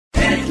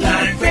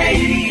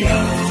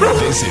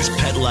This is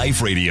Pet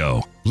Life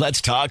Radio.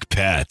 Let's talk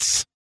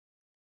pets.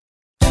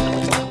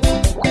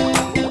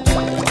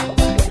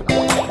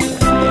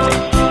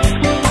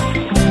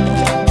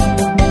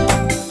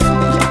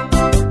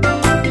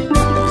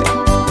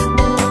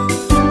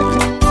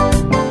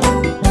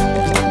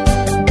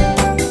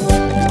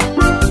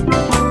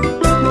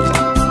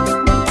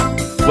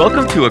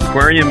 Welcome to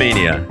Aquarium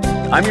Mania.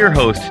 I'm your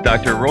host,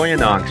 Dr. Roy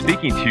Anong,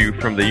 speaking to you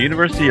from the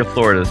University of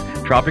Florida's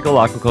Tropical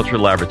Aquaculture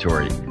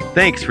Laboratory.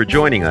 Thanks for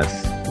joining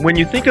us. When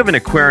you think of an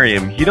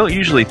aquarium, you don't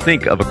usually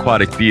think of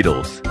aquatic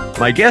beetles.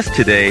 My guest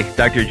today,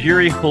 Dr.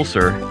 Jiri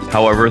Hulser,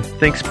 however,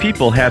 thinks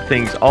people have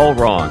things all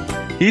wrong.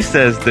 He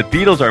says that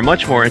beetles are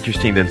much more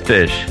interesting than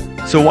fish.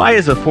 So why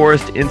is a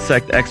forest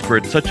insect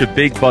expert such a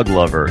big bug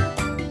lover?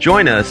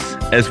 Join us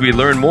as we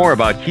learn more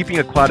about keeping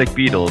aquatic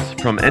beetles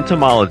from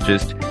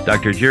entomologist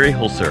Dr. Jiri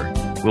Hulser.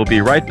 We'll be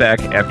right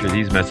back after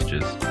these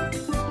messages.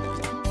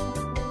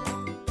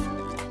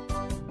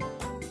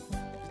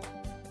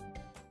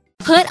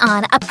 Put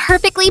on a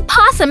perfectly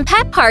possum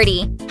pet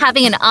party.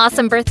 Having an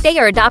awesome birthday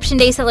or adoption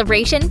day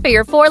celebration for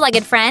your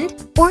four-legged friend?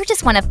 Or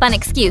just want a fun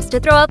excuse to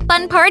throw a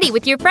fun party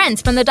with your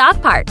friends from the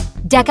dog park?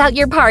 Deck out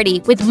your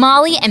party with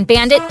Molly and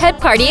Bandit Pet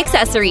Party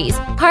accessories.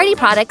 Party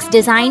products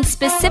designed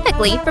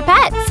specifically for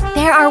pets.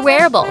 There are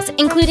wearables,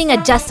 including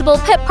adjustable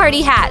pet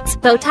party hats,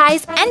 bow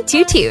ties, and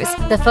tutus.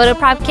 The photo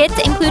prop kits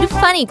include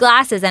funny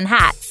glasses and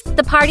hats.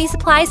 The party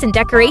supplies and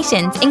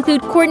decorations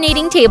include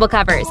coordinating table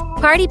covers,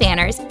 party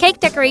banners, cake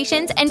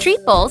decorations, and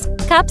treat bowls,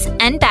 cups,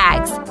 and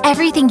bags.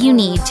 Everything you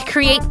need to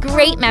create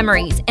great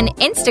memories and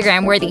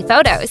Instagram-worthy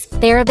photos.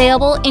 They're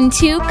available in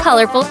 2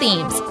 colorful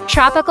themes,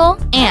 Tropical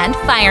and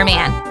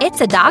Fireman.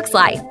 It's a dog's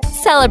life.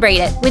 Celebrate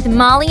it with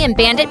Molly and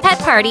Bandit Pet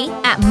Party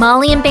at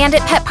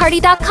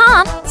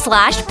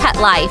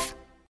mollyandbanditpetparty.com/petlife.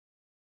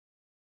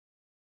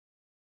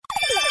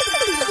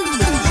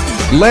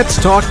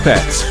 Let's Talk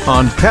Pets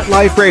on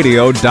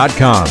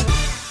PetLifeRadio.com.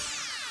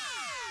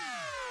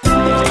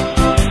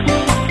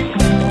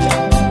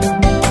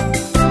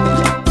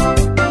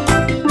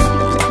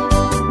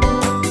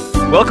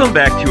 Welcome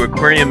back to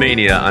Aquarium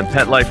Mania on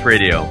Pet Life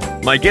Radio.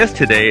 My guest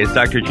today is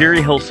Dr.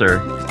 Jiri Hulser,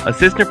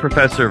 Assistant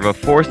Professor of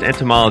Forest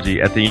Entomology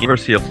at the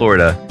University of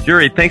Florida.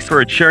 Jiri, thanks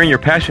for sharing your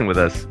passion with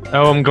us.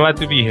 Oh, I'm glad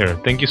to be here.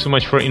 Thank you so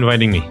much for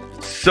inviting me.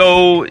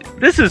 So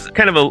this is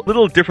kind of a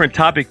little different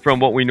topic from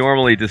what we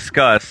normally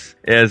discuss,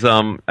 as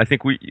I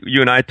think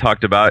you and I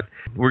talked about.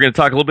 We're going to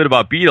talk a little bit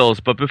about beetles,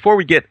 but before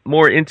we get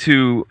more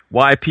into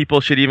why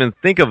people should even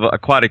think of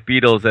aquatic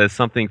beetles as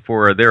something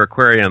for their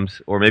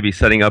aquariums or maybe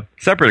setting up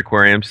separate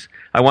aquariums,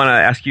 I want to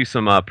ask you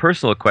some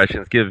personal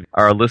questions, give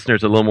our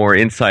listeners a little more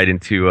insight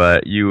into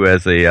you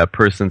as a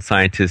person,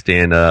 scientist,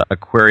 and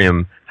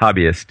aquarium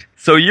hobbyist.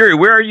 So, Jiri,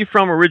 where are you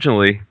from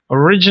originally?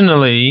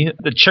 Originally,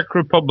 the Czech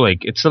Republic.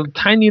 It's a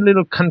tiny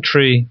little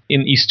country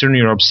in Eastern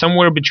Europe,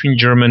 somewhere between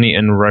Germany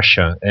and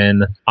Russia.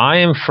 And I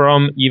am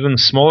from even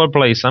smaller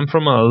place. I'm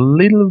from a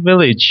little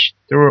village.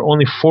 There were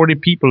only 40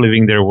 people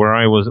living there where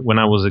I was when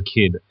I was a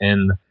kid.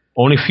 And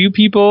only few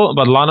people,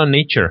 but a lot of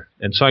nature.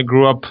 And so I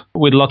grew up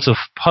with lots of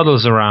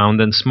puddles around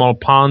and small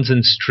ponds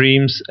and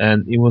streams,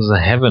 and it was a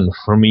heaven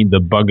for me, the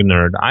bug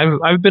nerd.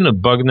 I've been a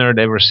bug nerd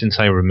ever since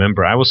I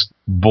remember. I was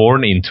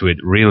born into it,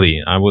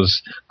 really. I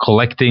was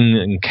collecting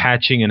and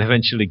catching and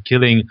eventually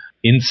killing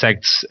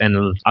insects and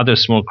other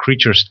small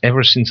creatures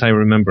ever since I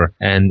remember.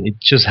 And it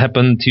just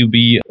happened to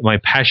be my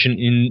passion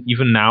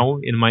even now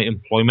in my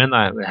employment.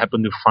 I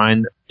happen to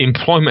find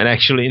employment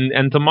actually in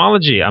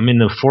entomology. I'm in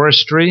the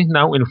forestry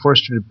now, in the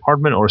forestry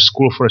department or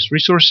School of Forest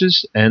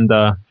Resources, and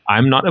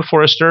I'm not a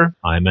forester,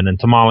 I'm an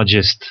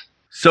entomologist.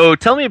 So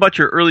tell me about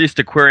your earliest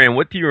aquarium.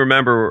 What do you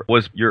remember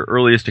was your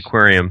earliest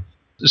aquarium?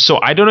 So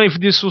I don't know if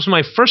this was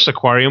my first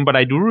aquarium, but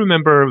I do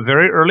remember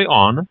very early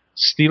on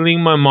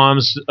stealing my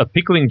mom's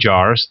pickling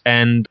jars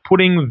and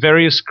putting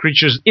various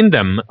creatures in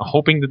them,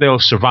 hoping that they'll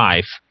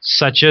survive,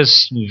 such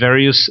as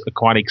various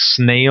aquatic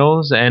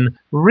snails and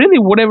really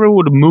whatever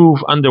would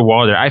move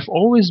underwater. I've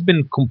always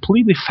been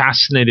completely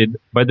fascinated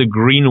by the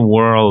green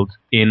world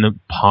in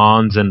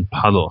ponds and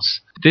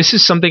puddles. This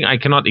is something I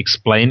cannot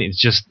explain. It's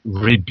just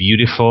really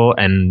beautiful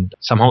and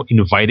somehow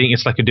inviting.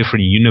 It's like a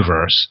different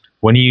universe.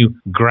 When you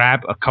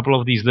grab a couple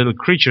of these little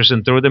creatures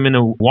and throw them in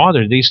the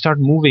water, they start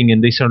moving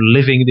and they start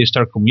living, they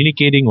start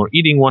communicating or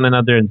eating one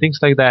another and things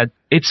like that.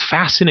 It's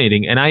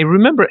fascinating. And I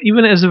remember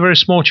even as a very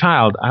small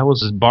child, I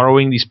was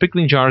borrowing these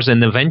pickling jars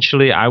and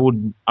eventually I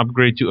would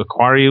upgrade to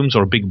aquariums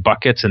or big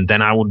buckets, and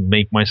then I would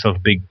make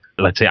myself big.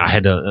 Let's say I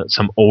had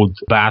some old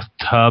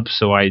bathtub,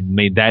 so I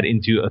made that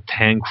into a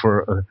tank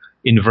for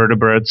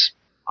invertebrates.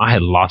 I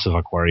had lots of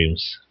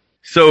aquariums.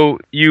 So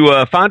you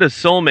found a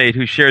soulmate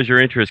who shares your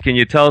interest. Can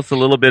you tell us a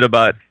little bit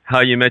about how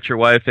you met your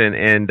wife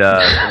and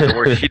the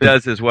work she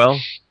does as well?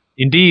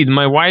 Indeed.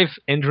 My wife,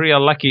 Andrea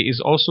Lucky, is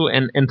also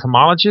an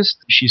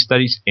entomologist. She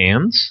studies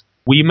ants.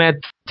 We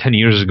met 10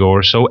 years ago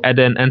or so at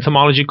an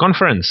entomology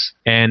conference.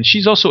 And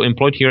she's also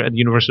employed here at the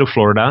University of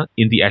Florida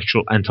in the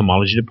actual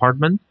entomology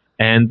department.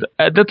 And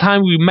at the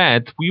time we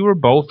met, we were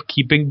both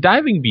keeping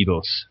diving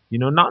beetles. You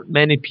know, not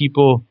many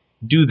people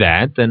do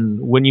that. And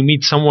when you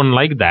meet someone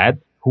like that,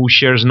 who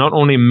shares not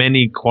only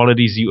many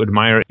qualities you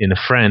admire in a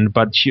friend,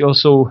 but she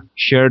also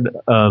shared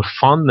a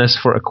fondness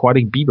for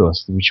aquatic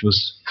beetles, which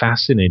was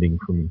fascinating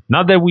for me.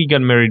 Not that we got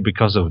married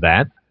because of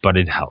that, but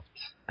it helped.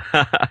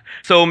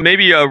 So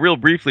maybe real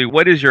briefly,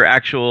 what is your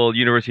actual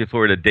University of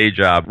Florida day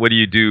job? What do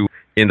you do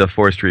in the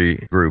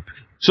forestry group?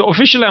 So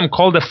officially, I'm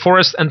called a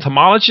forest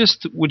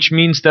entomologist, which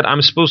means that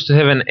I'm supposed to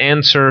have an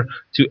answer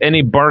to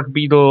any bark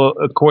beetle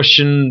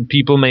question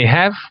people may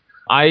have.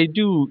 I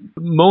do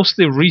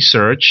mostly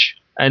research,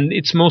 and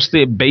it's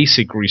mostly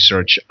basic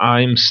research.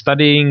 I'm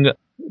studying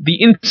the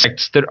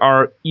insects that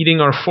are eating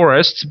our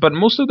forests, but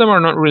most of them are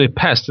not really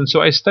pests. And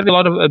so I study a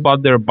lot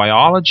about their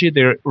biology,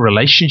 their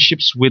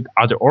relationships with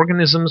other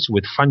organisms,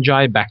 with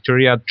fungi,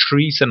 bacteria,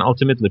 trees, and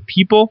ultimately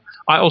people.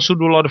 I also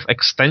do a lot of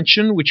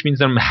extension, which means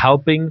I'm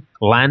helping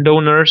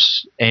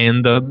landowners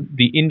and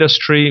the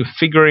industry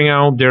figuring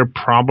out their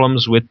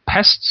problems with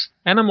pests.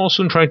 And I'm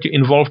also trying to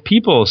involve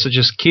people, such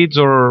as kids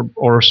or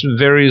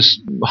various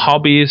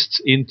hobbyists,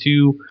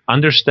 into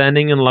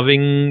understanding and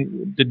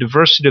loving the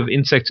diversity of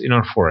insects in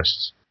our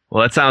forests.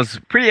 Well, that sounds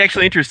pretty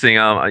actually interesting.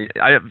 I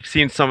have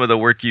seen some of the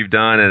work you've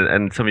done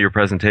and some of your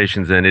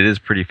presentations, and it is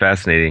pretty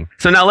fascinating.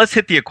 So now let's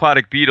hit the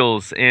aquatic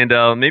beetles, and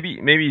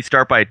maybe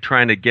start by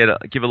trying to give a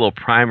little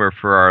primer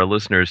for our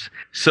listeners.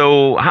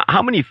 So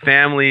how many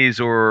families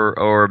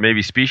or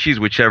maybe species,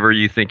 whichever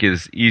you think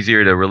is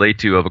easier to relate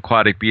to, of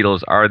aquatic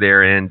beetles are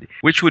there, and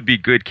which would be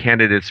good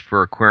candidates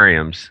for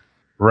aquariums?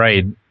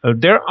 Right.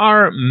 There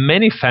are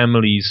many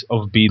families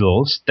of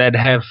beetles that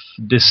have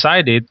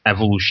decided,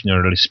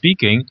 evolutionarily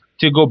speaking,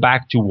 to go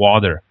back to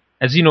water.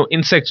 As you know,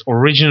 insects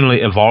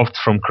originally evolved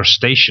from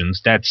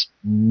crustaceans. That's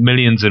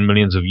millions and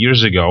millions of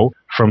years ago,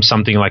 from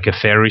something like a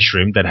fairy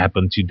shrimp that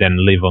happened to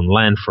then live on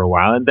land for a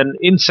while. And then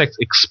insects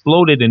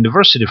exploded in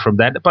diversity from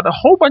that. But a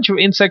whole bunch of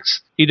insects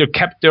either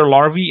kept their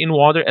larvae in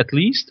water at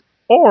least,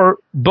 or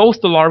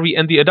both the larvae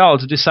and the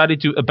adults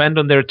decided to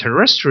abandon their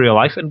terrestrial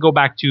life and go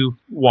back to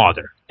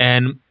water.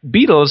 And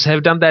beetles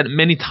have done that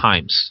many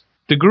times.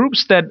 The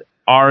groups that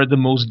are the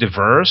most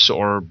diverse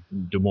or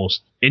the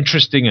most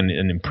interesting and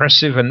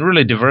impressive and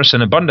really diverse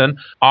and abundant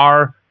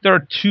there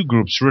are two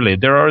groups really.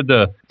 There are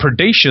the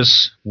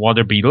predaceous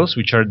water beetles,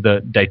 which are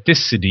the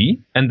Dytiscidae,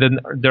 and then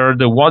there are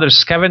the water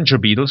scavenger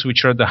beetles,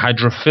 which are the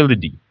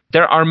Hydrophilidae.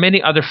 There are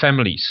many other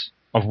families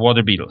of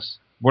water beetles.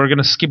 We're going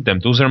to skip them.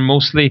 Those are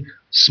mostly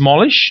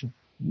smallish,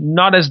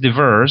 not as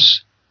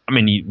diverse. I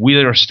mean, we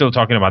are still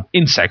talking about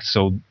insects,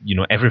 so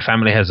every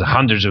family has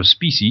hundreds of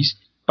species,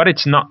 but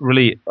it's not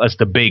really as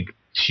the big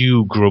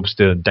two groups,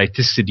 the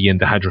Dytiscidae and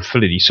the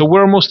Hydrophilidae. So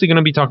we're mostly going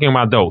to be talking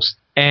about those.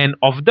 And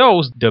of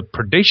those, the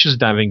predaceous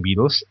diving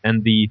beetles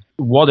and the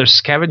water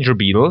scavenger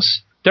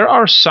beetles, there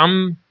are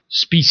some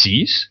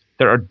species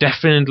that are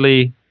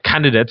definitely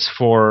candidates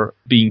for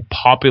being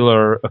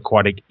popular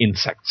aquatic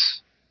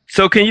insects.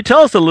 So can you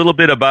tell us a little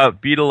bit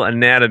about beetle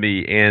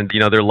anatomy and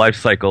their life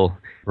cycle?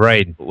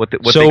 Right. What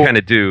they kind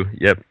of do?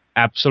 Yep.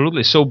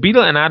 Absolutely. So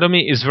beetle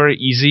anatomy is very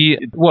easy.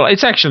 Well,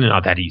 it's actually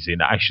not that easy,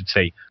 I should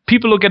say.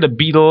 People look at a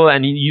beetle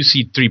and you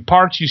see three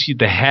parts. You see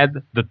the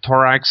head, the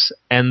thorax,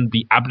 and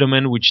the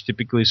abdomen, which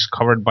typically is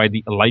covered by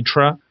the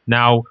elytra.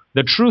 Now,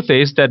 the truth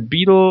is that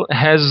beetle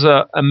has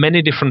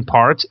many different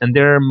parts, and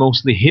they're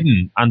mostly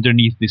hidden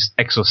underneath this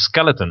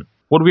exoskeleton.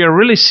 What we are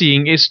really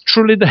seeing is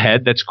truly the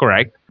head, that's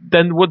correct.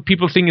 Then what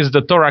people think is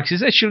the thorax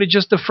is actually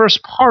just the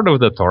first part of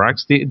the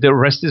thorax. The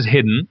rest is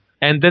hidden.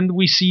 And then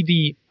we see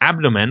the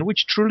abdomen,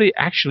 which truly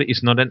actually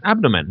is not an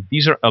abdomen.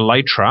 These are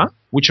elytra,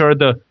 which are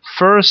the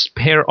first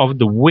pair of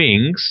the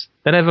wings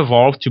that have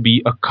evolved to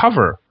be a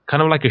cover,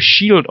 kind of like a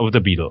shield of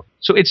the beetle.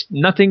 So it's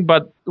nothing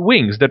but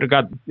wings that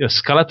got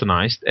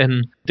skeletonized,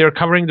 and they're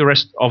covering the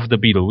rest of the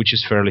beetle, which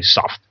is fairly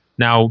soft.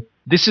 Now,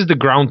 this is the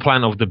ground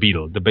plan of the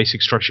beetle, the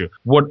basic structure.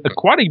 What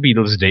aquatic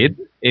beetles did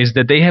is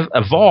that they have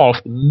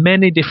evolved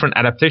many different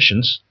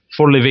adaptations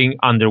for living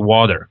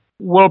underwater.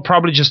 We'll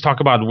probably just talk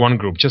about one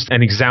group, just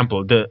an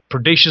example. The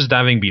predaceous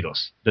diving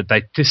beetles, the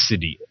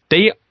Dytiscidae.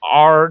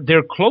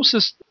 Their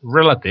closest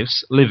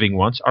relatives, living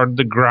ones, are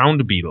the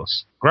ground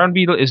beetles. Ground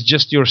beetle is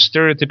just your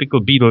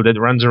stereotypical beetle that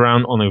runs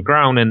around on the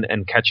ground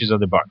and catches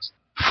other bugs.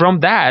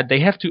 From that, they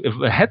had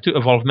to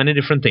evolve many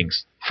different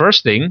things.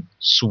 First thing,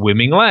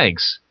 swimming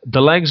legs. The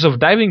legs of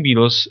diving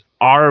beetles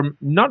are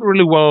not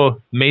really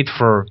well made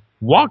for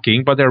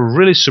walking, but they're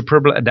really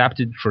superbly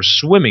adapted for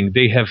swimming.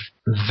 They have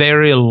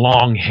very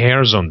long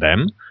hairs on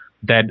them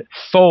that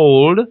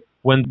fold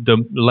when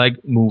the leg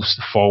moves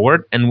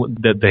forward, and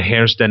the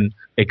hairs then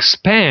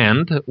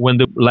expand when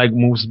the leg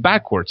moves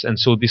backwards. And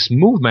so this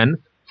movement,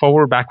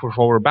 forward,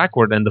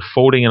 backward, and the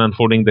folding and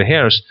unfolding the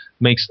hairs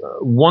makes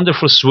a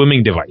wonderful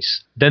swimming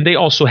device. Then they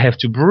also have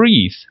to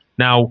breathe.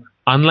 Now,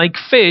 unlike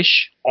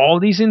fish, all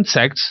these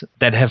insects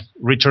that have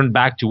returned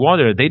back to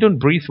water, they don't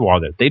breathe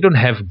water. They don't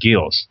have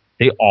gills.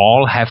 They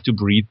all have to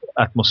breathe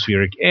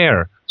atmospheric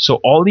air. So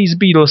all these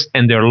beetles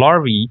and their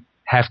larvae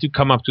have to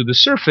come up to the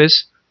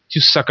surface to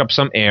suck up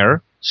some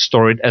air,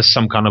 store it as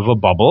some kind of a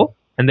bubble,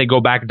 and they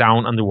go back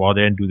down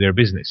underwater and do their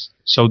business.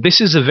 So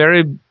this is a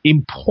very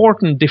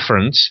important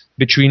difference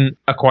between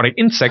aquatic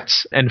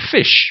insects and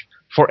fish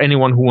for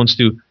anyone who wants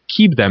to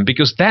keep them,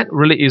 because that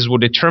really is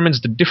what determines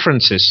the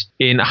differences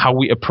in how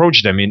we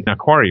approach them in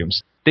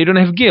aquariums. They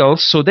don't have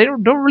gills, so they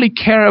don't really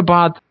care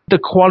about the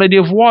quality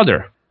of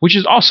water, which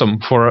is awesome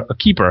for a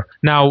keeper.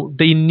 Now,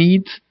 they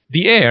need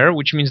the air,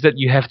 which means that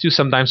you have to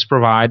sometimes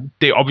provide,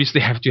 they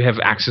obviously have to have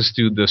access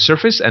to the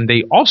surface, and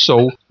they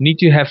also need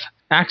to have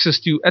access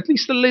to at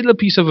least a little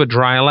piece of a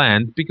dry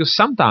land, because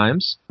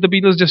sometimes the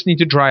beetles just need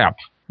to dry up.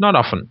 Not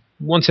often,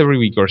 once every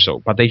week or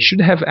so, but they should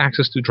have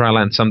access to dry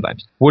land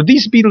sometimes. What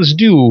these beetles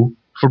do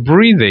for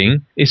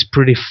breathing is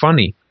pretty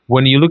funny.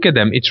 When you look at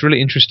them, it's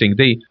really interesting.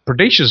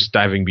 Predaceous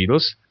diving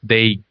beetles,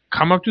 they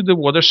come up to the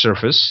water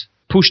surface,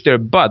 push their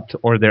butt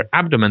or their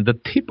abdomen, the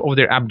tip of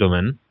their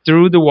abdomen,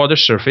 through the water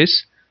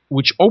surface,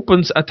 which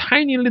opens a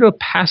tiny little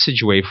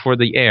passageway for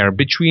the air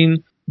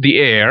between the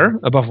air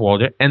above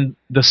water and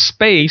the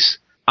space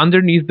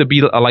underneath the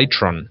beetle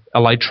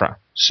elytra.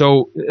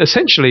 So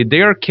essentially,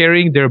 they are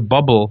carrying their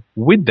bubble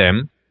with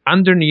them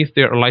underneath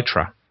their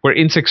elytra, where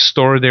insects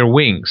store their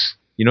wings.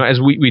 You know, as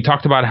we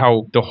talked about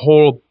how the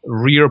whole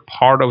rear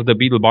part of the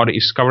beetle body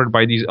is covered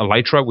by these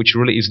elytra, which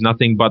really is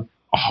nothing but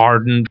a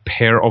hardened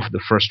pair of the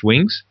first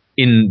wings.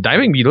 In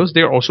diving beetles,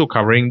 they're also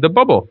covering the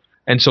bubble.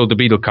 And so the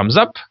beetle comes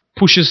up,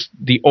 pushes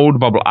the old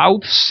bubble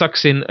out,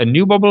 sucks in a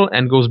new bubble,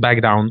 and goes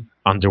back down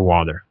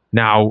underwater.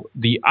 Now,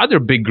 the other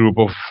big group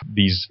of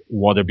these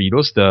water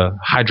beetles, the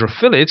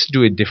hydrophilids,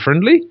 do it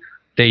differently.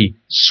 They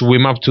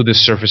swim up to the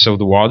surface of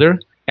the water,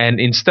 and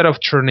instead of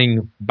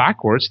turning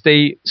backwards,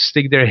 they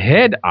stick their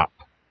head up,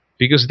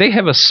 because they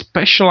have a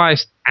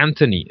specialized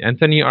antennae.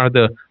 Antennae are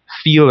the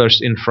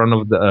feelers in front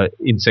of the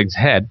insect's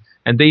head,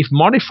 and they've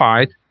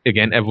modified,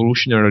 again,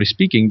 evolutionarily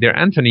speaking, their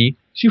antennae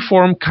to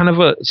form kind of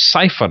a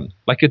siphon,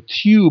 like a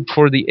tube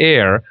for the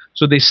air.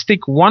 So they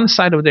stick one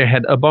side of their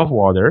head above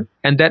water,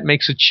 and that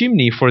makes a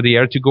chimney for the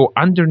air to go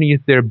underneath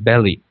their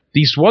belly.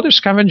 These water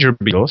scavenger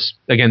beetles,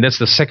 again, that's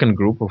the second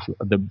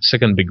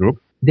big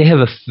group, they have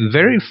a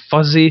very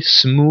fuzzy,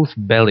 smooth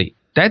belly.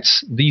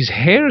 These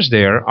hairs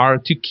there are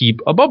to keep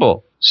a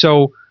bubble.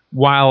 So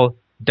while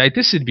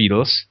Dyticid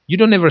beetles, you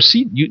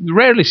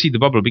rarely see the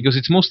bubble because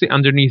it's mostly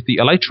underneath the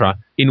elytra.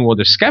 In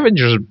water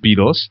scavenger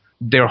beetles,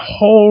 their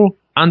whole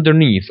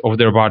underneath of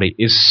their body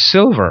is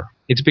silver.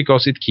 It's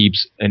because it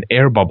keeps an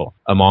air bubble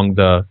among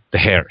the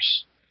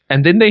hairs.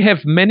 And then they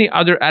have many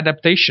other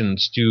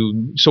adaptations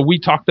so we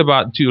talked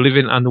about to live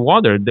in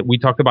underwater, that we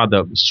talked about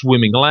the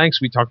swimming legs,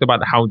 we talked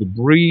about how to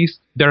breathe.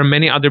 There are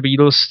many other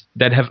beetles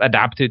that have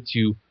adapted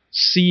to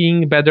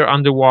seeing better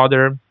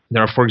underwater.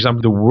 There are, for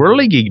example, the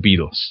whirligig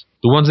beetles,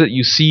 the ones that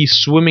you see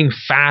swimming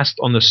fast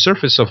on the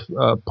surface of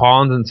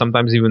ponds and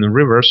sometimes even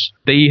rivers.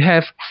 They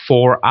have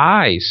 4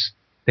 eyes.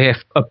 They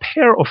have a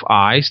pair of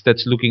eyes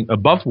that's looking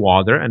above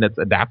water and that's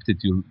adapted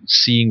to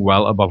seeing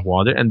well above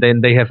water. And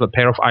then they have a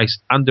pair of eyes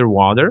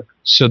underwater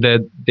so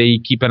that they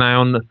keep an eye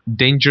on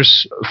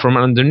dangers from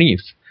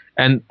underneath.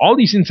 And all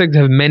these insects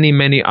have many,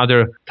 many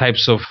other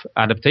types of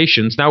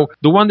adaptations. Now,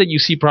 the one that you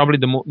see probably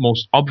the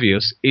most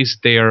obvious is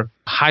their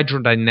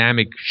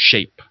hydrodynamic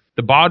shape.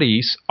 The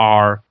bodies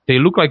they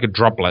look like a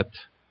droplet.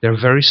 They're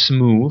very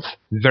smooth,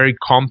 very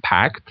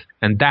compact,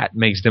 and that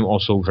makes them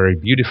also very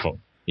beautiful,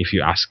 if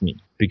you ask me.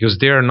 Because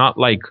they're not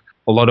like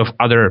a lot of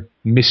other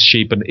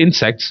misshapen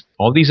insects.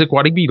 All these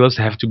aquatic beetles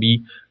have to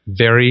be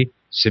very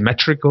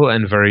symmetrical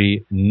and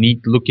very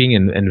neat looking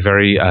and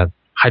very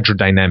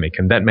hydrodynamic,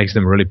 and that makes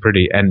them really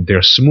pretty. And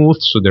they're smooth,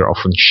 so they're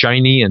often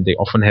shiny, and they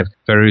often have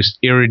various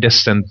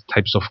iridescent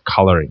types of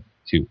coloring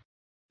too.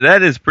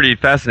 That is pretty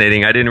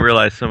fascinating. I didn't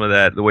realize some of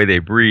that, the way they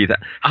breathe.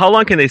 How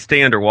long can they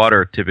stay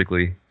underwater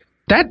typically?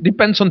 That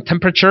depends on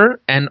temperature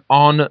and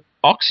on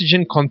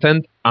oxygen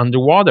content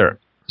underwater.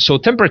 So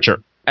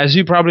temperature. As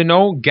you probably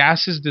know,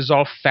 gases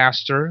dissolve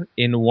faster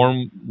in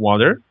warm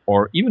water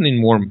or even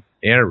in warm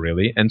air,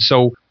 really. And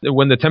so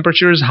when the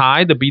temperature is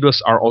high, the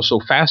beetles are also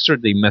faster.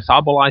 They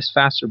metabolize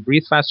faster,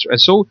 breathe faster. And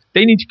so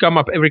they need to come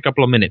up every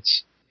couple of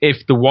minutes.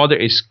 If the water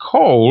is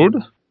cold,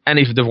 and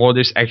if the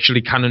water is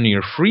actually kind of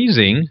near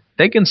freezing,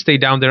 they can stay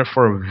down there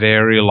for a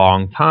very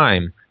long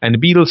time. And the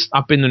beetles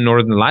up in the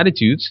northern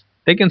latitudes,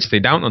 they can stay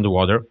down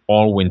underwater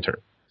all winter.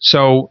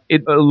 So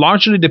it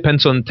largely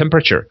depends on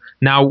temperature.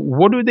 Now,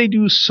 what do they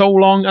do so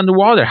long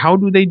underwater? How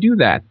do they do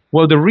that?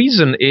 Well, the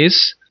reason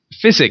is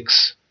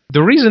physics.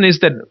 The reason is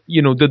that,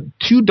 the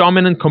 2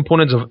 dominant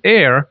components of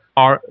air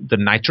are the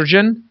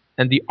nitrogen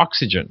and the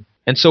oxygen.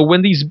 And so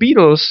when these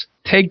beetles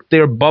take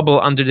their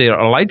bubble under their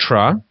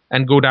elytra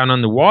and go down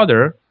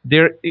underwater,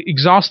 they're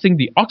exhausting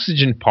the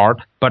oxygen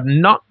part, but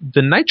not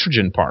the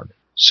nitrogen part.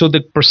 So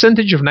the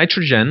percentage of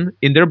nitrogen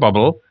in their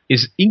bubble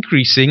is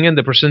increasing and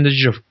the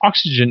percentage of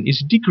oxygen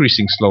is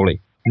decreasing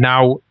slowly.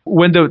 Now,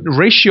 when the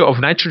ratio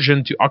of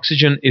nitrogen to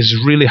oxygen is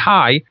really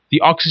high,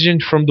 the oxygen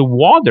from the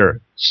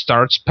water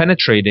starts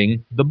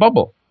penetrating the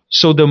bubble.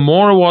 So the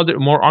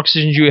more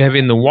oxygen you have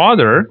in the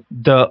water,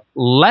 the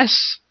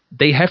less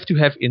they have to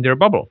have in their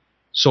bubble.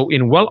 So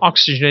in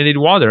well-oxygenated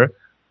water,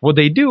 what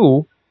they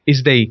do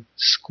is they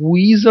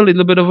squeeze a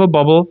little bit of a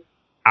bubble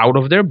out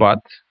of their butt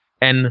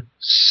and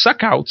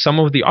suck out some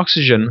of the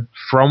oxygen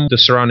from the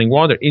surrounding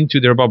water into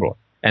their bubble.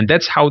 And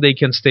that's how they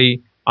can stay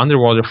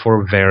underwater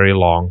for a very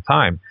long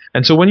time.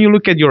 And so when you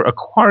look at your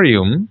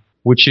aquarium,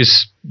 which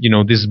is,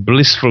 this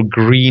blissful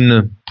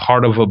green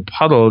part of a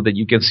puddle that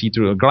you can see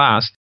through a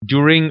glass,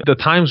 during the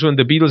times when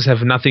the beetles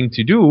have nothing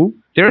to do,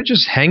 they're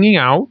just hanging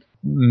out,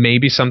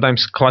 maybe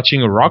sometimes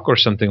clutching a rock or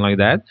something like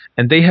that,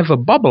 and they have a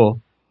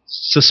bubble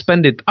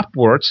suspended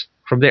upwards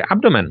from their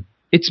abdomen.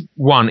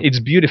 It's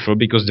beautiful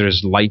because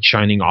there's light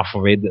shining off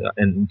of it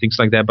and things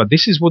like that, but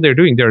this is what they're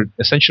doing. They're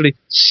essentially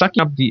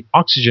sucking up the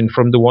oxygen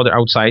from the water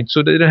outside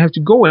so they don't have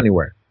to go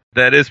anywhere.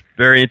 That is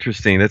very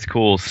interesting. That's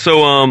cool.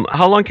 So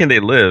how long can they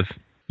live?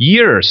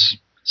 Years.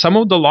 Some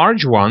of the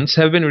large ones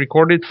have been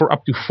recorded for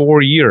up to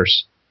 4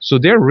 years. So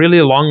they're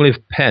really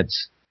long-lived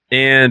pets.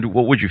 And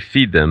what would you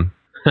feed them?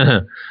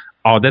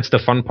 Oh, that's the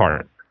fun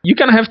part. You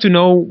kind of have to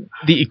know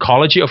the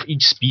ecology of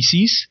each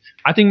species.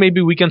 I think maybe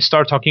we can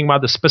start talking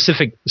about the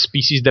specific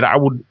species that I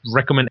would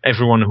recommend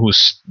everyone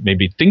who's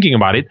maybe thinking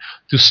about it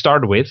to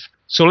start with.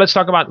 So let's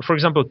talk about, for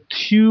example,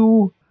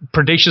 2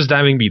 predaceous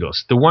diving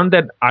beetles. The one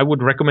that I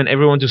would recommend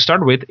everyone to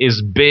start with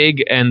is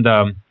big and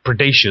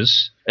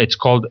predaceous. It's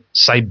called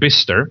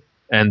Cybister,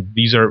 and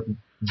these are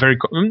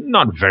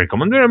not very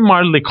common. They're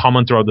mildly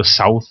common throughout the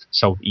south,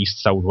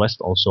 southeast,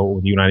 southwest, also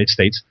the United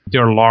States.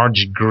 They're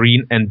large,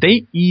 green, and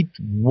they eat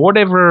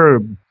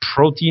whatever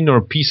protein or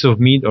piece of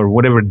meat or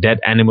whatever dead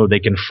animal they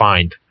can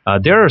find.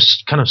 They're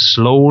kind of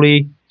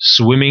slowly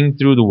swimming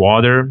through the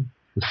water,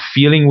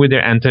 feeling with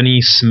their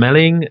antennae,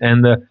 smelling,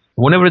 and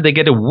whenever they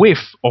get a whiff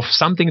of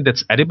something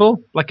that's edible,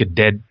 like a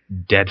dead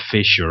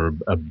fish or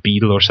a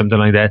beetle or something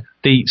like that,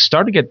 they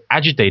start to get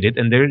agitated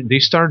and they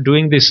start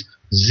doing this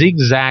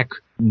zigzag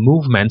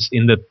movements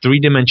in the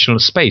 3-dimensional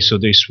space. So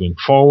they swing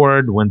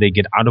forward. When they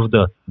get out of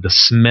the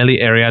smelly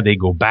area, they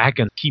go back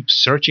and keep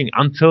searching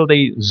until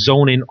they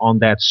zone in on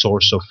that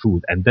source of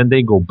food. And then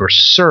they go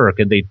berserk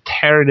and they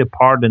tear it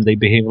apart and they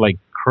behave like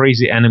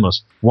crazy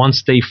animals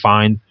once they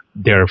find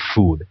their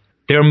food.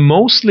 They're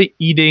mostly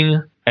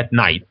eating at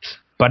night.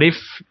 But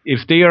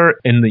if they are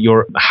in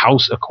your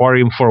house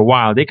aquarium for a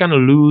while, they kind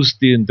of lose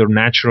their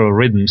natural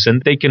rhythms and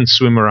they can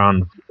swim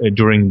around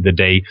during the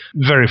day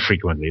very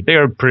frequently. They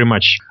are pretty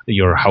much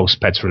your house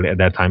pets really at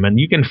that time, and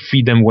you can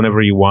feed them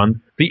whenever you want.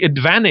 The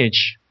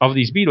advantage of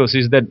these beetles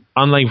is that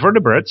unlike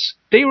vertebrates,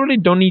 they really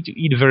don't need to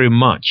eat very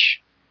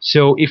much.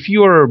 So if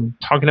you're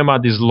talking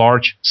about this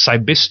large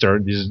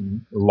Cybister, this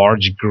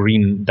large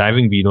green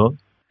diving beetle,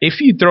 if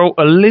you throw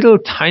a little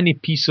tiny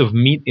piece of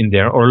meat in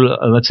there, or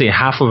let's say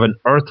half of an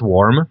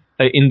earthworm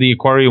in the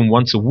aquarium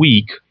once a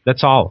week,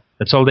 that's all.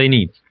 That's all they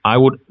need. I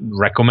would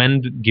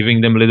recommend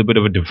giving them a little bit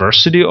of a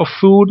diversity of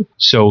food.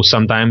 So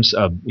sometimes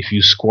if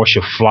you squash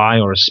a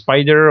fly or a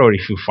spider, or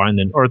if you find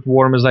an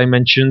earthworm, as I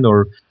mentioned,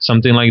 or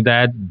something like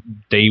that,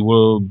 they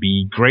will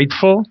be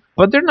grateful.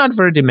 But they're not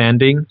very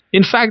demanding.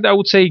 In fact, I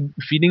would say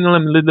feeding them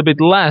a little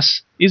bit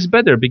less is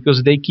better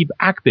because they keep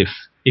active.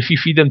 If you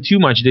feed them too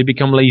much, they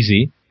become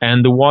lazy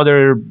and the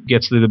water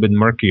gets a little bit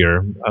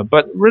murkier.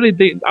 But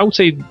really, I would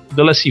say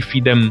the less you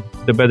feed them,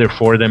 the better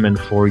for them and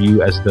for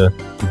you as the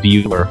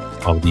viewer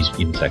of these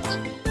insects.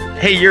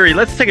 Hey, Yuri,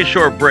 let's take a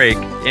short break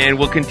and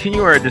we'll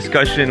continue our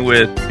discussion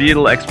with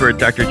beetle expert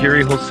Dr.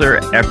 Yuri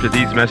Hulser after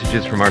these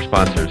messages from our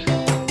sponsors.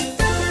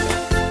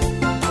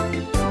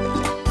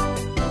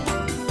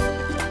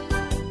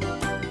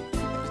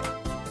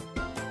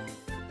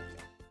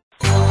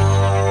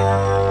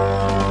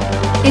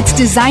 It's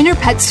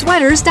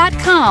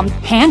DesignerPetSweaters.com.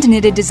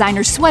 Hand-knitted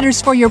designer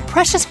sweaters for your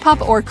precious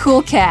pup or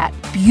cool cat.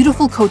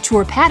 Beautiful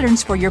couture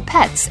patterns for your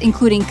pets,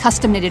 including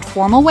custom-knitted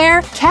formal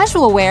wear,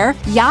 casual wear,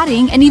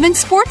 yachting, and even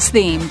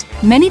sports-themed.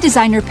 Many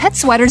designer pet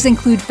sweaters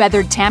include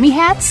feathered tammy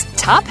hats,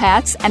 top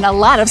hats, and a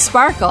lot of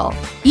sparkle.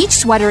 Each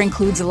sweater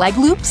includes leg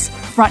loops,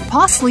 front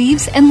paw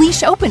sleeves, and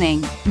leash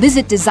opening.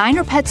 Visit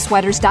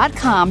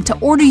DesignerPetSweaters.com to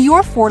order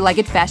your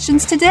 4-legged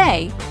fashions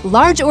today.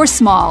 Large or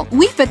small,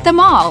 we fit them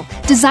all.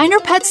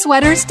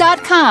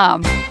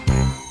 DesignerPetSweaters.com.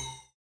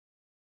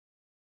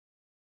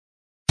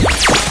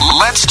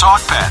 Let's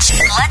talk pets.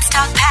 Let's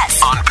talk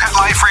pets On Pet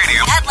Life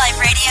Radio. Pet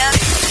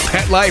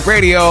Life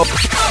Radio.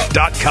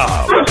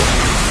 PetLifeRadio.com.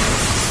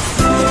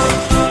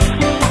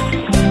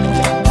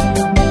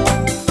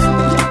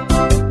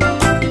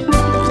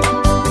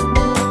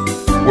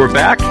 We're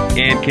back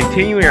and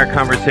continuing our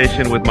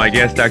conversation with my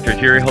guest, Dr.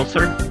 Yuri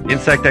Hulser,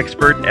 insect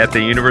expert at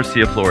the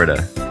University of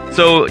Florida.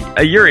 So,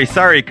 Yuri,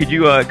 sorry, could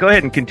you go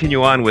ahead and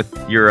continue on with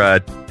your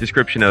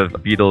description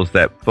of beetles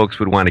that folks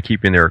would want to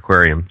keep in their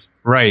aquariums?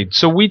 Right.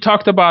 So we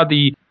talked about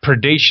the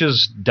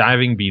predaceous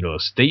diving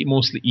beetles. They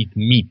mostly eat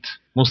meat,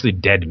 mostly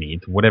dead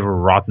meat, whatever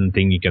rotten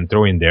thing you can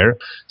throw in there.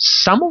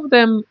 Some of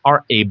them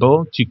are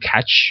able to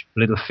catch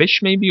little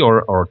fish maybe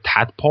or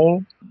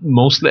tadpole,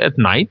 mostly at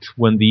night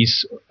when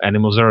these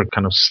animals are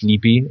kind of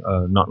sleepy,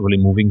 not really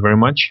moving very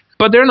much.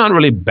 But they're not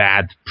really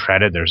bad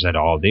predators at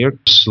all. They're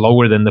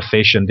slower than the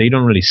fish and they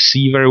don't really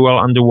see very well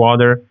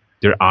underwater.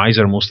 Their eyes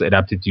are mostly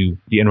adapted to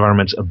the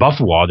environments above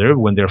water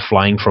when they're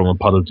flying from a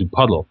puddle to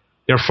puddle.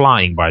 They're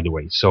flying, by the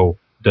way, so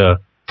the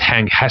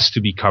tank has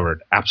to be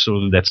covered.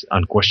 Absolutely, that's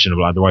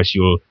unquestionable. Otherwise,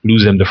 you'll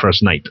lose them the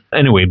first night.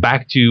 Anyway,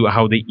 back to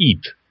how they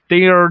eat.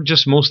 They are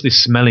just mostly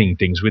smelling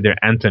things with their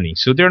antennae,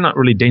 so they're not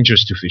really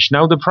dangerous to fish.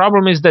 Now, the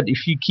problem is that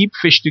if you keep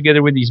fish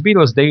together with these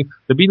beetles, the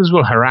beetles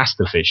will harass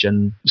the fish,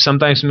 and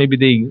sometimes maybe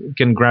they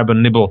can grab a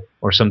nibble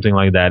or something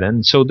like that.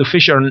 And so the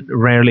fish are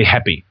rarely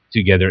happy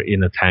together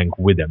in a tank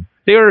with them.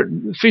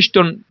 Fish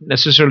don't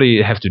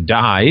necessarily have to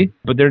die,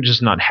 but they're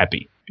just not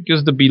happy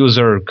because the beetles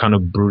are kind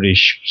of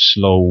brutish,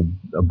 slow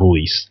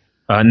bullies.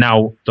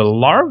 Now, the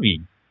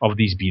larvae of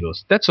these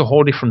beetles, that's a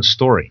whole different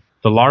story.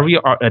 The larvae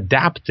are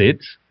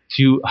adapted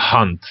to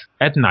hunt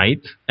at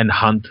night and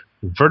hunt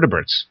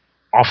vertebrates,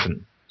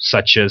 often,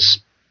 such as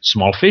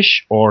small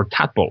fish or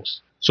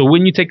tadpoles. So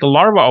when you take a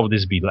larva of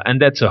this beetle,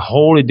 and that's a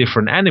wholly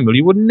different animal,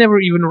 you would never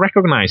even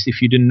recognize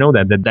if you didn't know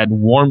that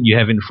worm you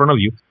have in front of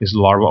you is the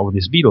larva of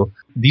this beetle.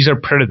 These are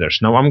predators.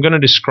 Now I'm going to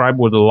describe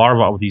what the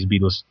larvae of these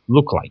beetles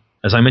look like.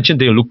 As I mentioned,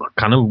 they look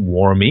kind of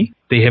wormy.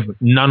 They have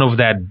none of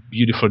that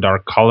beautiful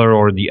dark color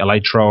or the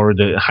elytra or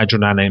the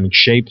hydrodynamic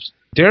shapes.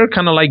 They're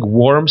kind of like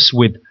worms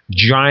with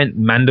giant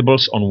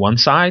mandibles on one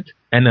side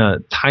and a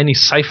tiny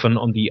siphon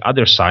on the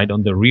other side,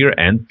 on the rear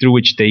end, through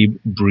which they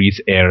breathe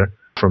air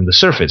from the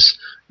surface.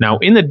 Now,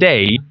 in the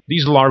day,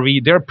 these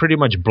larvae, they're pretty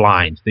much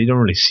blind. They don't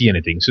really see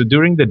anything. So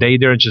during the day,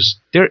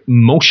 they're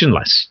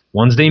motionless.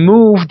 Once they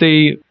move,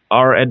 they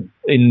are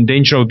in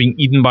danger of being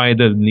eaten by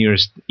the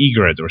nearest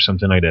egret or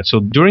something like that. So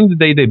during the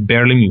day, they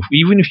barely move.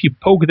 Even if you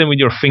poke them with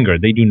your finger,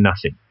 they do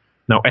nothing.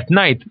 Now, at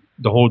night,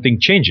 the whole thing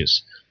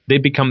changes. They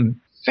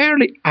become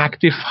fairly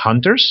active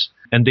hunters,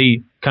 and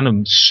they kind of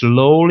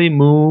slowly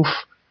move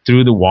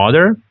through the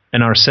water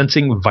and are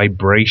sensing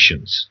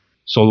vibrations.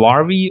 So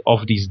larvae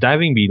of these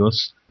diving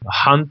beetles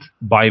hunt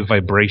by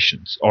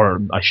vibrations,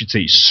 or I should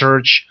say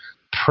search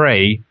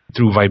prey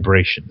through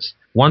vibrations.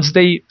 Once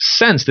they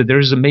sense that there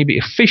is maybe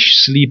a fish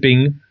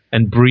sleeping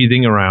and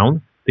breathing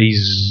around, they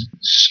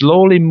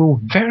slowly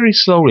move very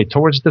slowly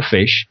towards the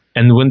fish,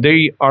 and when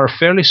they are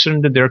fairly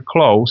certain that they're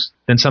close,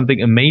 then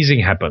something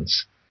amazing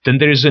happens. Then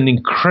there is an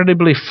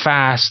incredibly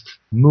fast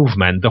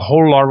movement. The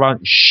whole larva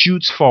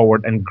shoots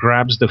forward and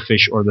grabs the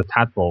fish or the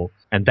tadpole,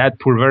 and that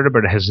poor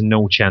vertebrate has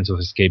no chance of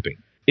escaping.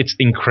 It's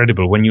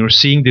incredible when you're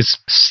seeing this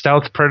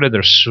stealth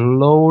predator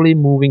slowly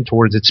moving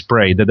towards its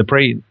prey, that the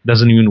prey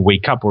doesn't even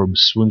wake up or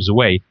swims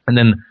away, and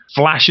then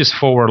flashes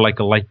forward like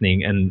a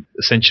lightning and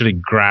essentially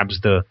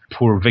grabs the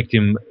poor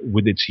victim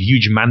with its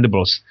huge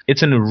mandibles.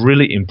 It's a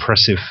really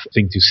impressive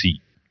thing to see.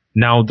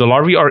 Now, the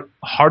larvae are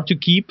hard to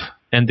keep,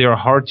 and they are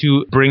hard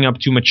to bring up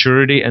to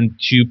maturity and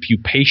to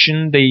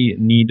pupation. They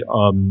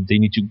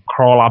need to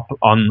crawl up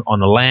on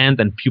a land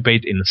and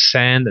pupate in the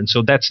sand, and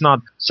so that's not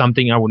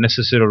something I would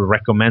necessarily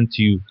recommend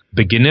to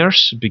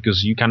beginners,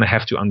 because you kind of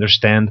have to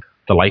understand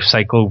the life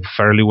cycle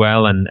fairly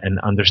well and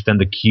understand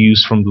the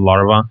cues from the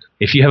larva.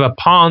 If you have a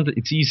pond,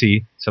 it's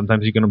easy.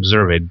 Sometimes you can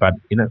observe it, but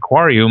in an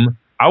aquarium,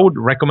 I would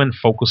recommend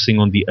focusing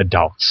on the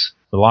adults.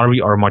 The larvae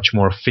are much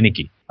more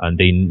finicky, and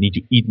they need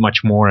to eat much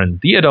more, and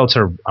the adults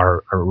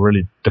are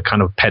really the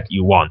kind of pet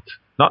you want.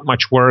 Not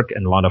much work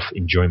and a lot of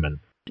enjoyment.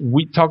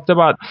 We talked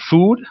about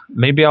food.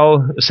 Maybe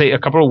I'll say a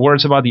couple of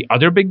words about the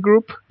other big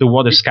group, the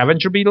water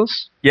scavenger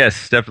beetles.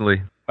 Yes,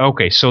 definitely.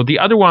 Okay, so the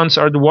other ones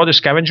are the water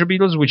scavenger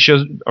beetles, which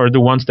are the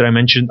ones that I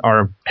mentioned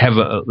have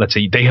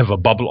a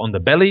bubble on the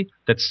belly.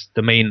 That's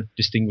the main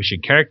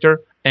distinguishing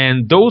character.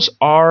 And those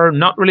are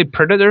not really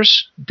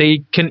predators.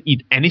 They can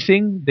eat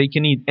anything. They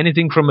can eat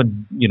anything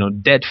from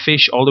dead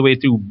fish all the way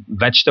to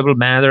vegetable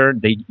matter.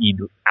 They eat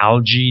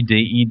algae. They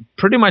eat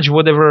pretty much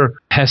whatever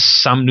has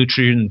some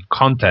nutrient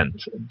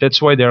content.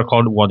 That's why they are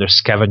called water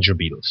scavenger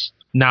beetles.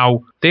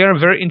 Now, they are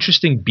very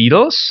interesting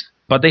beetles,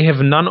 but they have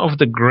none of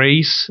the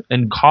grace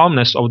and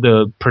calmness of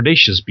the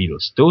predaceous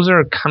beetles. Those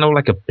are kind of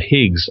like a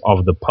pigs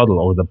of the puddle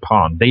or the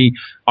pond. They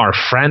are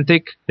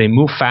frantic. They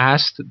move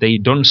fast. They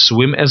don't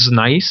swim as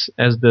nice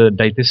as the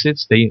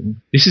Dytiscids.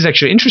 This is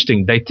actually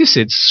interesting.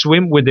 Dytiscids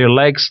swim with their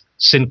legs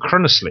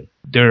synchronously.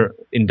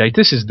 In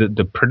Dytiscids,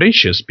 the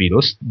predaceous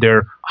beetles,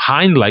 their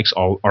hind legs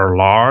are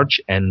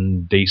large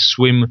and they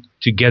swim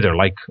together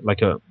like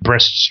a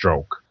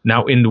breaststroke.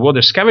 Now, in the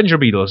water scavenger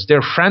beetles,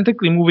 they're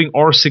frantically moving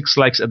all 6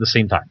 legs at the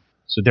same time.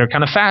 So they're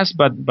kind of fast,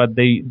 but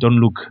they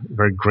don't look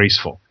very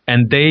graceful.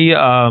 And they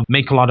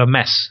make a lot of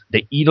mess.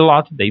 They eat a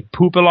lot. They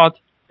poop a lot.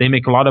 They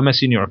make a lot of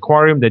mess in your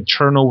aquarium. They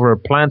turn over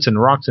plants and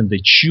rocks, and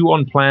they chew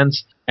on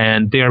plants.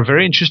 And they are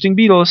very interesting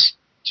beetles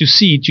to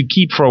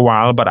keep for a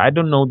while, but I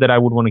don't know that I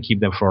would want to keep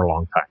them for a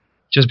long time,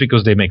 just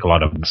because they make a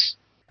lot of mess.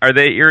 Are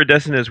they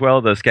iridescent as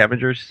well, the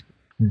scavengers?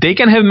 They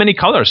can have many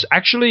colors.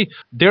 Actually,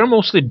 they're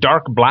mostly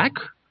dark black.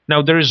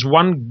 Now, there is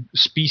one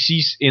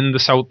species in the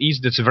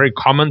southeast that's very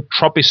common,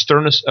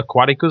 Tropisternus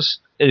aquaticus.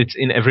 It's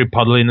in every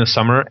puddle in the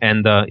summer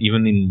and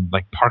even in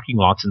like parking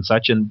lots and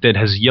such, and that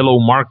has yellow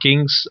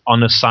markings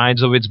on the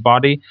sides of its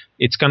body.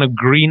 It's kind of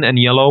green and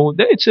yellow.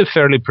 It's a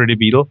fairly pretty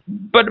beetle.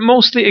 But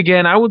mostly,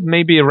 again, I would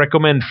maybe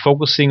recommend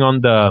focusing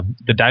on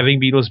the diving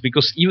beetles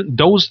because even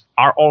those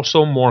are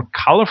also more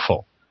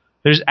colorful.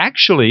 There's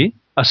actually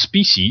a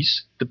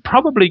species,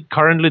 probably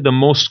currently the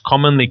most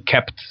commonly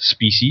kept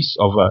species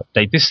of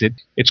Dyticid.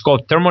 It's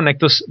called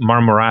Thermonectes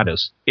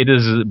marmoratus. It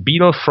is a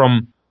beetle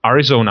from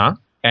Arizona,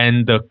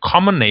 and the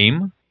common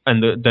name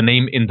and the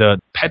name in the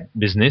pet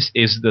business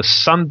is the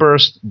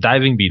sunburst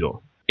diving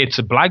beetle. It's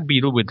a black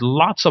beetle with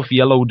lots of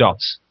yellow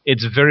dots.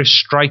 It's very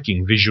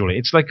striking visually.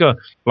 It's like a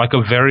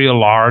very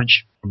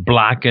large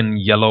black and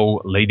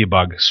yellow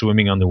ladybug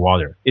swimming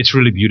underwater. It's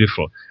really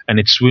beautiful, and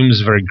it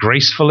swims very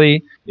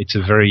gracefully. It's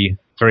a very,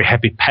 very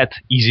happy pet,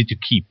 easy to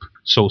keep.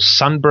 So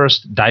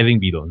sunburst diving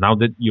beetle. Now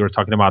that you're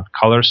talking about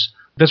colors,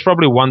 that's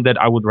probably one that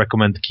I would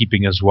recommend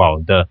keeping as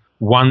well. The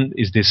one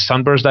is this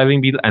sunburst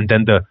diving beetle, and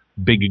then the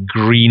big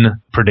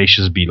green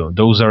predaceous beetle.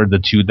 Those are the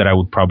two that I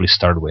would probably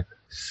start with.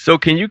 So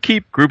can you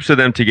keep groups of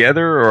them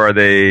together, or are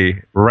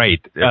they right?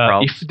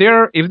 If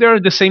they're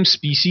the same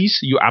species,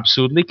 you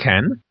absolutely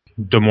can.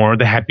 The more,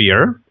 the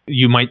happier.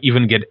 You might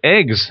even get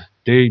eggs.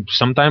 They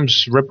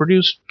sometimes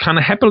reproduce kind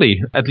of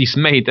happily, at least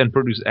mate and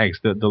produce eggs.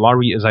 The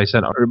larvae, as I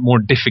said, are more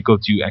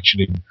difficult to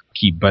actually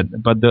keep. But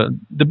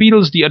the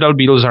beetles, the adult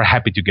beetles, are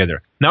happy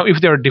together. Now,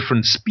 if there are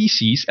different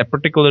species, at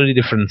particularly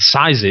different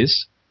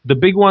sizes, the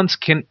big ones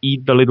can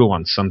eat the little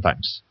ones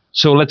sometimes.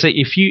 So let's say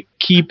if you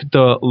keep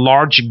the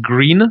large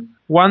green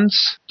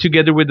ones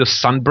together with the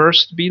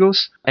sunburst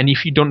beetles, and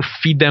if you don't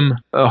feed them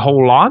a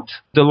whole lot,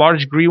 the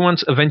large green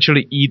ones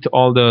eventually eat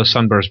all the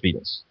sunburst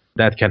beetles.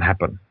 That can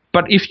happen.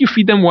 But if you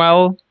feed them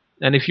well,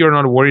 and if you're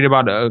not worried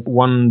about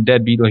one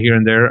dead beetle here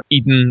and there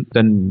eaten,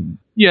 then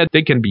yeah,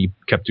 they can be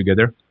kept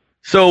together.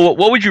 So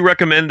what would you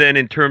recommend then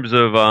in terms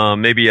of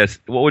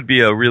what would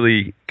be a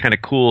really kind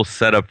of cool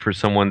setup for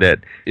someone that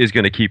is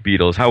going to keep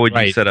beetles? How would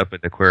you set up an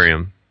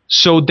aquarium?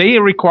 So they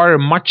require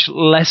much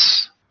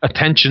less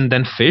attention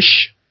than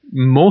fish,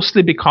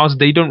 mostly because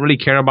they don't really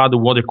care about the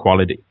water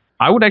quality.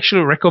 I would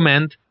actually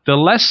recommend the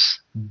less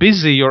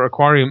busy your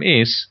aquarium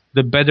is,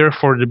 the better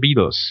for the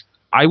beetles.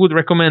 I would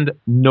recommend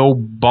no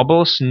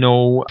bubbles,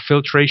 no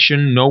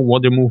filtration, no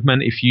water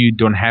movement if you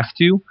don't have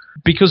to.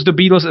 Because the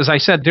beetles, as I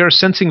said, they're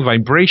sensing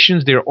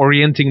vibrations, they're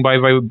orienting by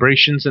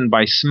vibrations and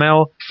by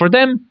smell. For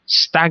them,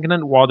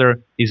 stagnant water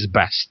is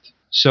best.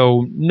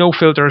 So no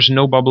filters,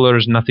 no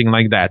bubblers, nothing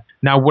like that.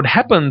 Now, what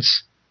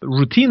happens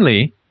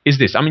routinely is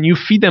this. I mean, you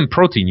feed them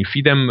protein, you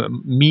feed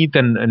them meat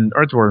and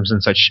earthworms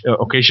and such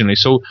occasionally.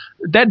 So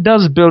that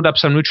does build up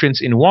some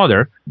nutrients in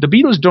water. The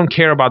beetles don't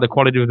care about the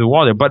quality of the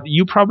water, but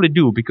you probably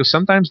do, because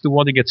sometimes the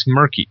water gets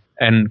murky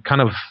and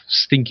kind of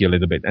stinky a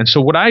little bit. And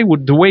so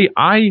the way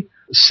I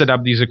set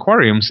up these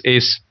aquariums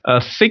is a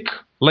thick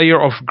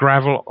layer of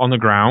gravel on the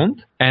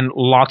ground and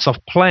lots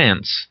of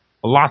plants.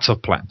 Lots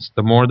of plants.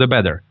 The more, the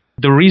better.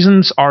 The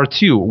reasons are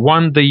two.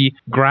 One, the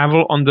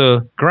gravel on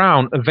the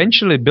ground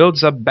eventually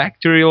builds up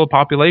bacterial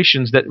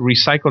populations that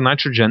recycle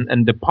nitrogen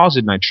and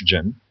deposit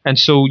nitrogen. And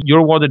so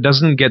your water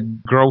doesn't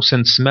get gross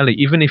and smelly,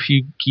 even if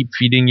you keep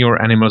feeding your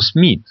animals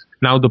meat.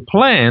 Now, the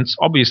plants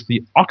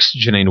obviously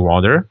oxygenate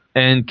water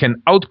and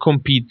can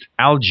outcompete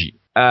algae.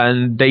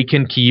 And they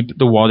can keep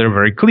the water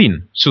very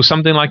clean. So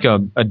something like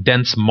a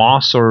dense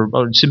moss or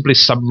simply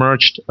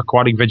submerged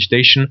aquatic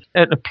vegetation,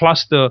 and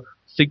plus the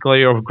thick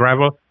layer of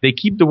gravel, they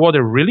keep the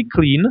water really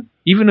clean,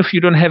 even if you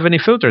don't have any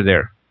filter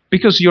there.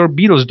 Because your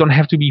beetles don't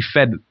have to be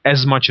fed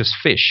as much as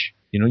fish.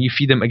 You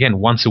feed them, again,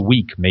 once a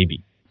week,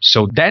 maybe.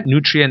 So that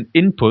nutrient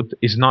input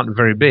is not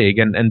very big,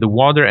 and the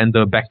water and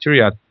the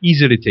bacteria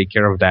easily take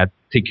care of that,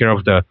 take care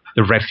of the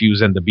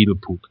refuse and the beetle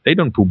poop. They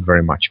don't poop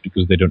very much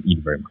because they don't eat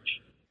very much.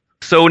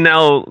 So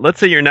now, let's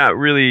say you're not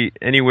really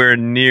anywhere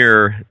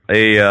near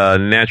a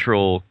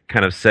natural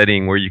kind of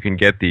setting where you can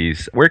get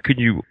these. Where could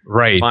you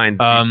find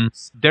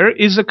these? There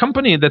is a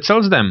company that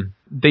sells them.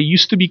 They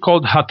used to be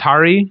called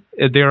Hatari.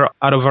 They're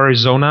out of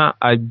Arizona.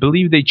 I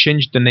believe they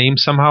changed the name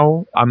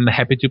somehow. I'm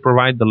happy to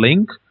provide the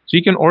link. So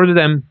you can order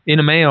them in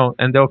a mail,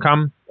 and they'll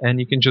come, and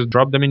you can just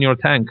drop them in your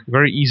tank.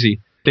 Very easy.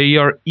 They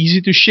are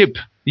easy to ship.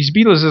 These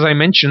beetles, as I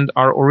mentioned,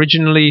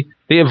 they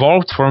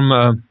evolved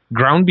from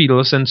ground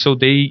beetles, and so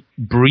they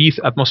breathe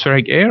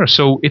atmospheric air.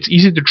 So it's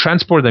easy to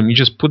transport them. You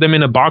just put them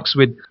in a box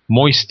with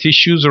moist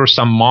tissues or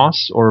some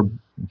moss or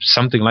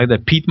something like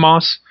that, peat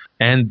moss,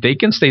 and they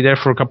can stay there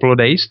for a couple of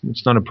days.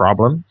 It's not a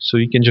problem. So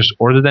you can just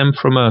order them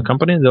from a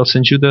company, and they'll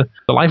send you the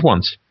live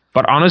ones.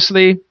 But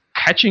honestly,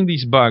 catching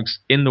these bugs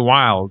in the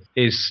wild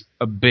is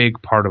a big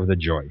part of the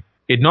joy.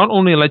 It not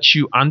only lets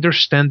you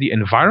understand the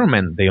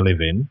environment they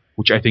live in,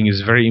 which I think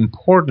is very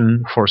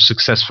important for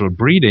successful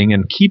breeding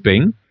and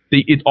keeping,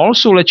 it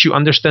also lets you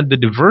understand the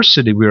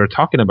diversity we are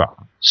talking about.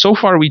 So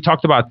far, we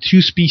talked about 2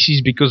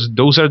 species because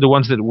those are the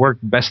ones that work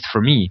best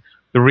for me.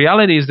 The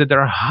reality is that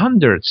there are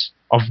hundreds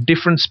of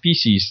different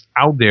species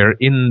out there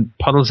in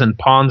puddles and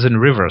ponds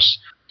and rivers.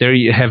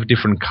 They have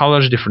different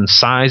colors, different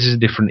sizes,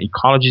 different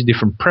ecologies,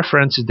 different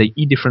preferences. They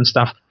eat different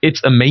stuff.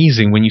 It's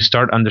amazing when you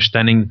start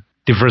understanding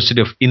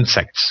diversity of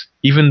insects,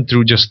 even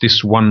through just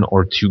this one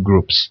or two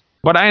groups.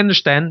 But I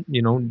understand,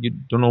 you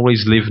don't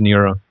always live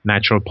near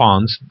natural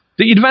ponds.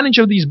 The advantage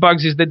of these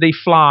bugs is that they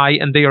fly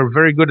and they are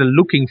very good at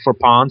looking for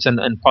ponds and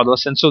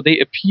puddles. And so they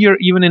appear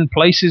even in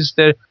places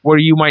where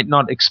you might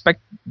not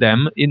expect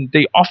them.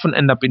 They often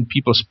end up in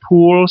people's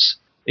pools,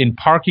 in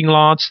parking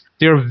lots.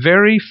 They're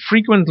very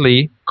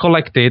frequently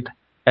collected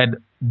at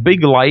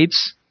big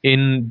lights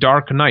in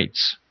dark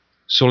nights.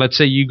 So let's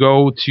say you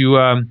go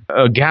to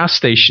a gas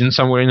station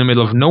somewhere in the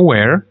middle of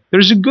nowhere.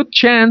 There's a good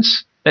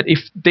chance that if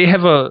they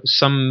have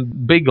some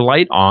big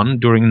light on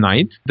during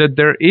night, that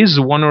there is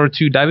one or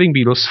two diving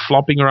beetles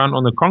flopping around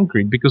on the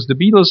concrete, because the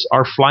beetles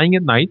are flying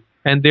at night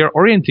and they're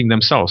orienting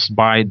themselves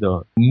by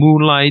the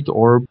moonlight,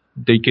 or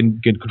they can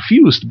get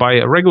confused by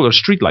a regular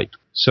street light.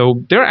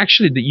 So they're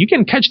actually, you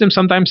can catch them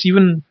sometimes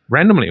even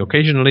randomly.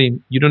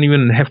 Occasionally, you don't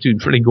even have to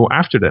really go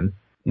after them.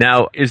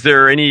 Now, is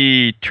there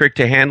any trick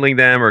to handling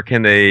them, or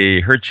can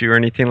they hurt you or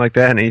anything like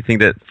that? Anything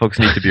that folks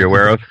need to be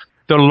aware of?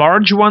 The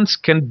large ones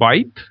can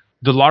bite.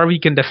 The larvae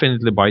can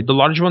definitely bite. The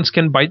large ones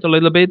can bite a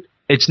little bit.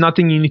 It's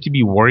nothing you need to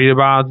be worried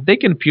about. They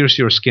can pierce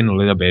your skin a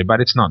little bit, but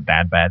it's not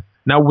that bad.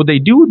 Now, what they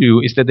do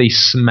is that they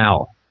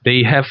smell.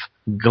 They have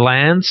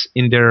glands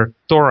in their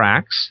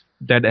thorax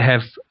that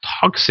have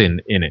toxin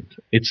in it.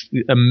 It's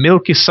a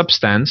milky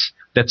substance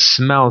that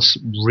smells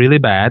really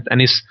bad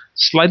and is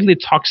slightly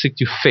toxic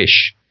to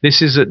fish.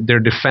 This is their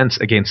defense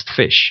against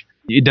fish.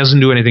 It doesn't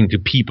do anything to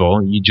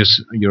people.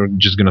 You're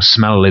just going to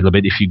smell a little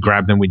bit if you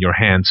grab them with your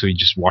hand, so you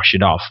just wash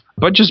it off.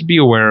 But just be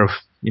aware of,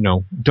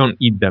 don't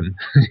eat them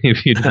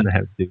if you don't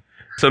have to.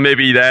 So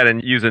maybe that,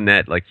 and use a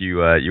net like you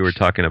were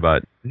talking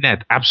about.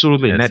 Net,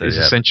 absolutely. Net is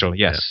essential,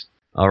 yes.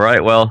 Yeah. All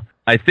right, well,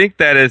 I think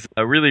that is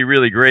a really,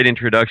 really great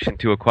introduction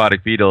to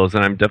aquatic beetles,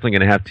 and I'm definitely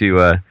going to have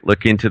to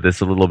look into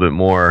this a little bit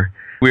more.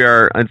 We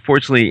are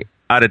unfortunately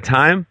out of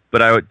time,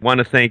 but I want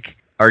to thank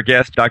our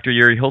guest, Dr.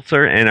 Yuri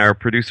Hultzer, and our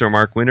producer,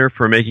 Mark Winter,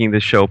 for making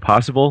this show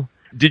possible.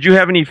 Did you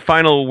have any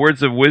final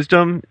words of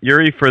wisdom,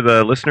 Yuri, for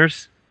the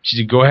listeners?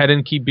 Go ahead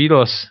and keep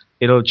beetles.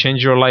 It'll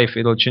change your life.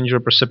 It'll change your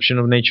perception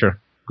of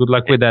nature. Good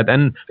luck with that.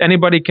 And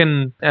anybody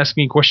can ask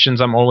me questions.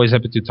 I'm always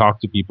happy to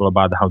talk to people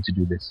about how to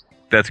do this.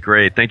 That's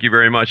great. Thank you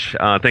very much.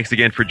 Thanks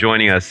again for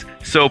joining us.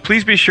 So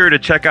please be sure to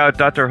check out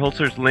Dr.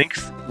 Hultzer's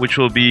links, which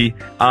will be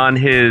on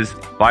his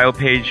bio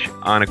page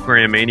on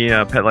Aquarium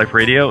Mania Pet Life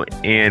Radio,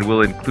 and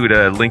we'll include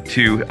a link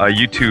to a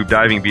YouTube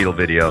diving beetle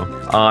video.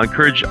 I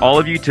encourage all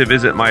of you to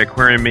visit my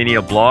Aquarium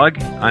Mania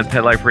blog on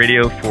Pet Life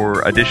Radio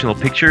for additional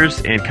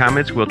pictures and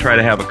comments. We'll try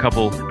to have a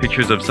couple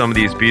pictures of some of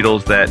these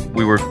beetles that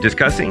we were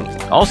discussing.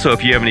 Also,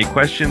 if you have any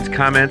questions,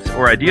 comments,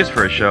 or ideas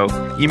for a show,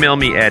 email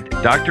me at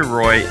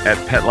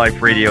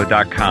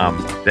drroy@petliferadio.com.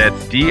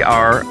 That's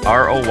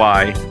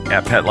DRROY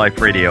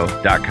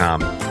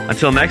 @petliferadio.com.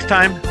 Until next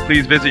time,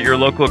 please visit your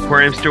local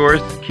aquarium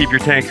stores, keep your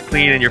tanks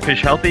clean and your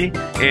fish healthy,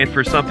 and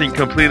for something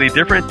completely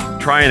different,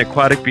 try an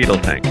aquatic beetle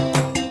tank.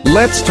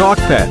 Let's Talk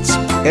Pets,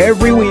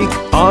 every week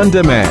on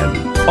demand,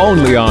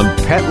 only on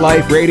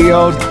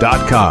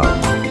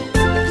PetLifeRadio.com.